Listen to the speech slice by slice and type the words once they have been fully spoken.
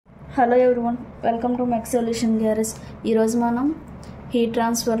Hello everyone, welcome to mech.solutions.garage. ఈరోజు మనం heat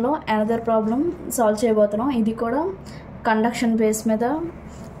ట్రాన్స్ఫర్లో another problem solve చేయబోతున్నాం. ఇది కూడా కండక్షన్ బేస్ మీద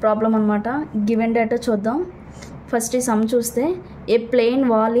ప్రాబ్లం అనమాట. గివెన్ డేటా చూద్దాం. ఫస్ట్ ఈ సమ్ చూస్తే ఏ plain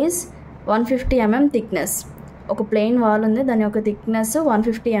wall is 150 mm thickness. ఒక ప్లెయిన్ వాల్ ఉంది, దాని యొక్క thickness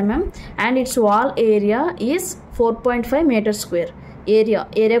 150 mm and it's wall area is 4.5 metre square.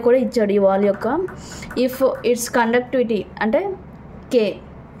 Area కూడా ఇచ్చాడు ఈ వాల్ యొక్క. ఇఫ్ ఇట్స్ కండక్టివిటీ అంటే కే,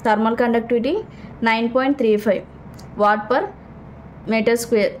 thermal conductivity 9.35 what per metre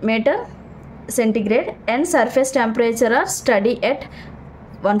centigrade and surface temperature are study at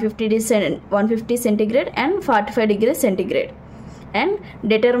 150 centigrade and 45 degrees centigrade and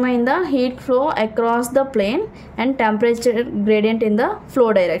determine the heat flow across the plane and temperature gradient in the flow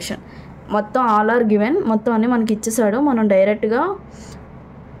direction. మొత్తం all are given, మొత్తం అన్నీ మనకి ఇచ్చేసాడు. మనం డైరెక్ట్గా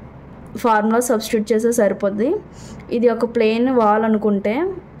formula substitute చేస్తే సరిపోద్ది. ఇది ఒక ప్లెయిన్ వాల్ అనుకుంటే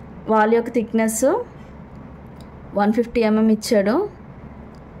వాల్ యొక్క థిక్నెస్ 150 mm ఇచ్చాడు,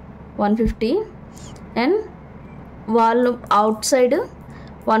 150 and wall out side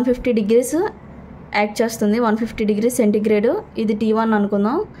 150 degrees act చేస్తుంది, 150 degrees సెంటిగ్రేడ్. ఇది T1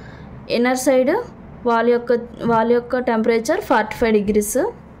 అనుకుందాం. ఇన్నర్ సైడ్ వాల్ యొక్క టెంపరేచర్ 45 degrees.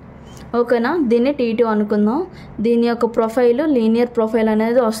 ఓకేనా, దీన్ని T2 అనుకుందాం. దీని యొక్క ప్రొఫైల్ లీనియర్ ప్రొఫైల్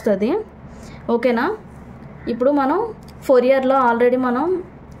అనేది వస్తుంది. ఓకేనా, ఇప్పుడు మనం ఫోరియర్ లా ఆల్రెడీ మనం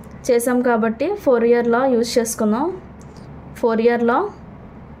చేసాం కాబట్టి ఫోరియర్ లా యూజ్ చేసుకుందాం. ఫోరియర్ లా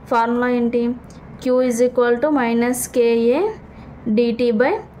ఫార్ములా ఏంటి? Q is equal to -KA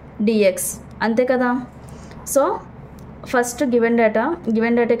dt/dx, అంతే కదా. సో ఫస్ట్ గివెన్ డేటా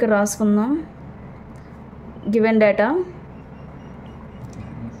ఇక్కడ రాసుకుందాం. Given data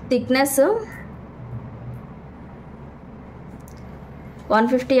thickness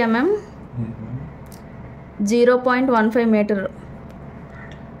 150 mm 0.15 metre,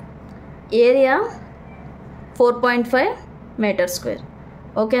 area 4.5 metre square.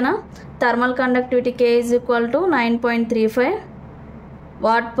 ఓకేనా, thermal conductivity K is equal to 9.35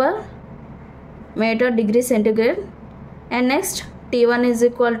 what per metre degree centigrade and next T1 is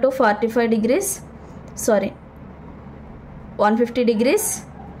equal to 150 degrees,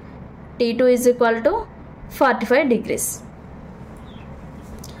 T2 is equal to 45 degrees.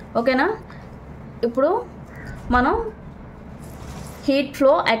 ఓకేనా, ఇప్పుడు మనం heat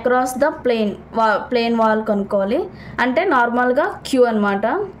flow across the plain wall కనుక్కోవాలి. అంటే నార్మల్గా Q అనమాట.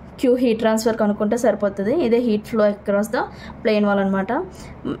 Q heat transfer కనుక్కుంటే సరిపోతుంది. ఇదే heat flow across the plain wall అనమాట.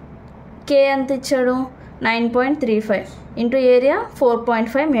 K ఎంత ఇచ్చాడు? 9.35 into area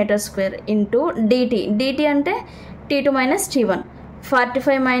 4.5 metre square into dt అంటే T2 minus T1,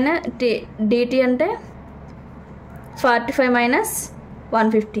 45 minus dt అంటే 45 మైనస్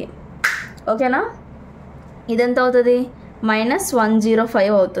 150. ఓకేనా, ఇదెంత అవుతుంది?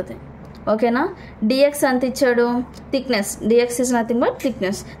 -105 అవుతుంది. ఓకేనా, dx ఎంత ఇచ్చాడు? Thickness. dx is nothing but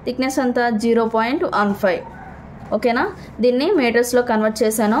thickness అంత 0.15. ఓకేనా, దీన్ని మీటర్స్లో కన్వర్ట్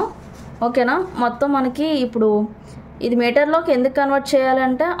చేశాను. ఓకేనా, మొత్తం మనకి ఇప్పుడు ఇది మీటర్లోకి ఎందుకు కన్వర్ట్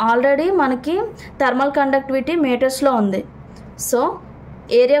చేయాలంటే ఆల్రెడీ మనకి థర్మల్ కండక్టివిటీ మీటర్స్లో ఉంది, సో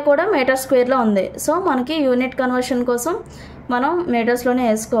ఏరియా కూడా మీటర్ స్క్వేర్లో ఉంది. సో మనకి యూనిట్ కన్వర్షన్ కోసం మనం మీటర్స్లోనే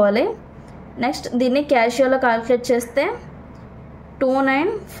వేసుకోవాలి. నెక్స్ట్ దీన్ని క్యాషియోలో క్యాల్కులేట్ చేస్తే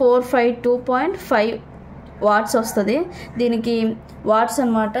 29452.5 వాట్స్ వస్తుంది. దీనికి వాట్స్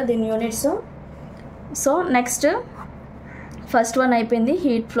అనమాట, దీని units. So next first one అయిపోయింది,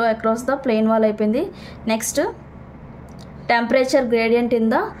 heat flow across the plain wall అయిపోయింది. Next temperature gradient in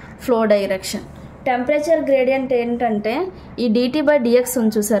the flow direction. Temperature gradient ఏంటంటే ఈ dt/dx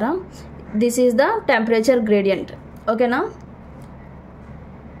ఉంది చూసారా, this is the temperature gradient. ఓకేనా,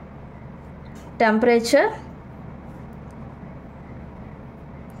 టెంపరేచర్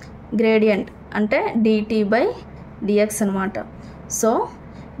గ్రేడియంట్ అంటే dt/dx అనమాట. సో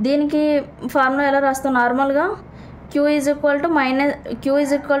దీనికి ఫార్ములా ఎలా రాస్తాం? నార్మల్గా Q is equal to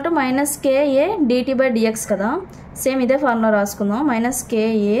 -KA dt/dx కదా. సేమ్ ఇదే ఫార్ములా రాసుకుందాం,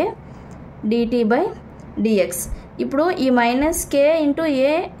 -KA dt/dx. ఇప్పుడు ఈ -K ఇంటూ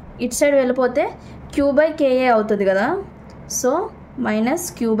A ఇటు సైడ్ వెళ్ళిపోతే Q/KA అవుతుంది కదా. సో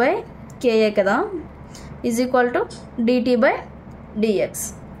 -Q/KA కదా ఈజ్ ఈక్వల్ టు dt/dx,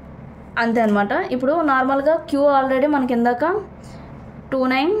 అంతే అనమాట. ఇప్పుడు నార్మల్గా Q ఆల్రెడీ మనకి ఇందాక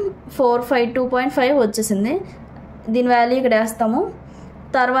 29452.5 వచ్చేసింది. దీని వాల్యూ ఇక్కడ వేస్తాము.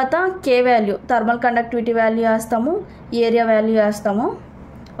 తర్వాత K value, thermal conductivity value వేస్తాము, ఏరియా వాల్యూ వేస్తాము.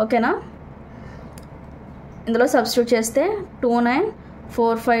 ఓకేనా, ఇందులో సబ్స్టిట్యూట్ చేస్తే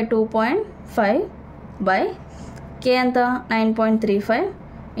 29452.5 బై K ఎంత 9.35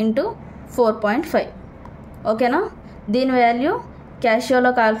 ఇంటూ 4.5. ఓకేనా, దీని వాల్యూ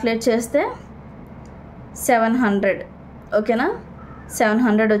క్యాషియోలో క్యాల్కులేట్ చేస్తే 700 ఓకేనా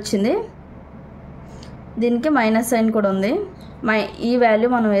 700 వచ్చింది. దీనికి మైనస్ సైన్ కూడా ఉంది. ఈ వాల్యూ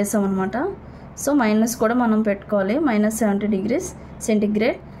మనం వేసాం అనమాట. సో మైనస్ కూడా మనం పెట్టుకోవాలి. -70 degrees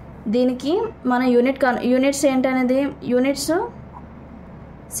సెంటిగ్రేడ్. దీనికి మన యూనిట్స్ ఏంటనేది యూనిట్స్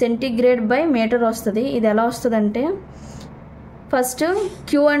సెంటిగ్రేడ్ బై మీటర్ వస్తుంది. ఇది ఎలా వస్తుందంటే ఫస్ట్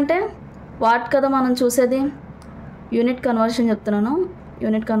క్యూ అంటే వాట్ కదా మనం చూసేది. యూనిట్ కన్వర్షన్ చెప్తున్నాను.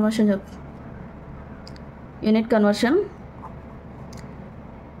 యూనిట్ కన్వర్షన్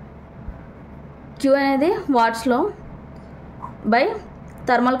క్యూ అనేది వాట్స్లో by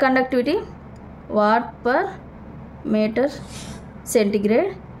thermal conductivity what per metre centigrade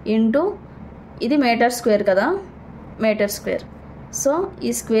into ఇది మీటర్ స్క్వేర్ కదా, మీటర్ స్క్వేర్. సో ఈ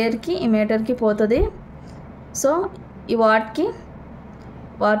స్క్వేర్కి ఈ మీటర్కి పోతుంది. సో ఈ వాట్కి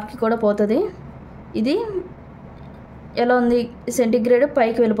కూడా పోతుంది. ఇది ఎలా ఉంది సెంటిగ్రేడ్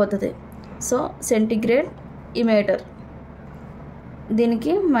పైకి వెళ్ళిపోతుంది. సో సెంటిగ్రేడ్ ఈ మీటర్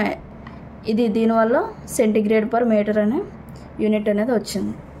దీనికి ఇది దీనివల్ల సెంటిగ్రేడ్ పర్ మీటర్ అనే యూనిట్ అనేది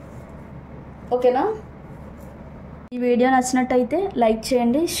వచ్చింది. ఓకేనా. ఈ వీడియో నచ్చినట్టయితే లైక్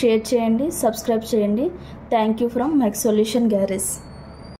చేయండి, షేర్ చేయండి, సబ్స్క్రైబ్ చేయండి. Thank you from mech.solutions.garage.